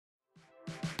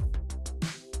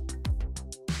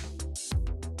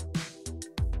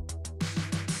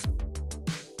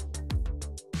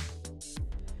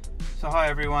So hi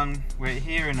everyone, we're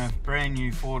here in a brand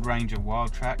new Ford Ranger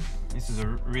Wildtrak. This is a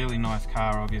really nice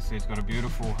car. Obviously it's got a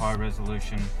beautiful high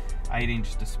resolution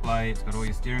 8-inch display. It's got all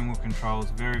your steering wheel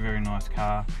controls. Very nice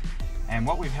car. And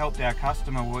what we've helped our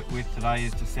customer with today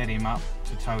is to set him up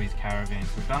to tow his Caravan.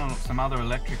 So we've done some other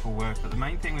electrical work, but the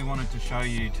main thing we wanted to show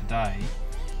you today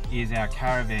is our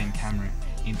Caravan camera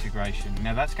integration.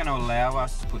 Now that's going to allow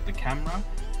us to put the camera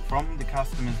from the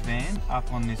customer's van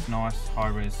up on this nice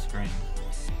high-res screen.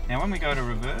 Now when we go to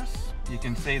reverse, you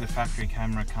can see the factory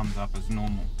camera comes up as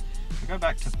normal. We go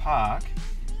back to park.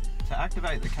 To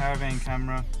activate the Caravan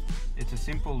camera, it's a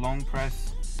simple long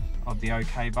press of the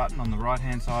OK button on the right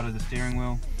hand side of the steering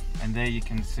wheel, and there you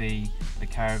can see the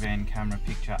Caravan camera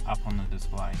picture up on the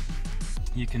display.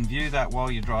 You can view that while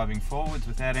you're driving forwards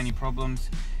without any problems.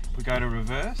 If we go to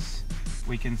reverse,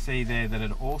 we can see there that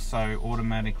it also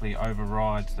automatically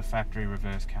overrides the factory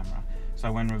reverse camera.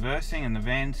 So when reversing and the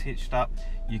van's hitched up,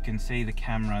 you can see the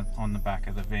camera on the back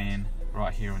of the van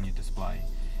right here on your display.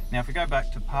 Now if we go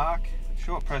back to park,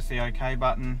 short press the OK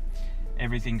button,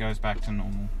 everything goes back to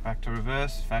normal. Back to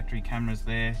reverse, factory camera's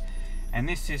there. And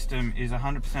this system is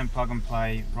 100% plug and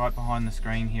play right behind the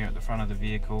screen here at the front of the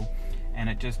vehicle, and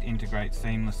it just integrates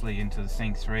seamlessly into the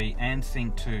Sync 3 and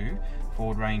Sync 2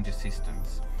 Ford Ranger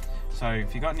systems. So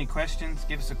if you've got any questions,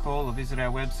 give us a call or visit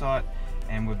our website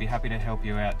and we'll be happy to help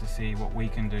you out to see what we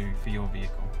can do for your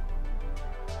vehicle.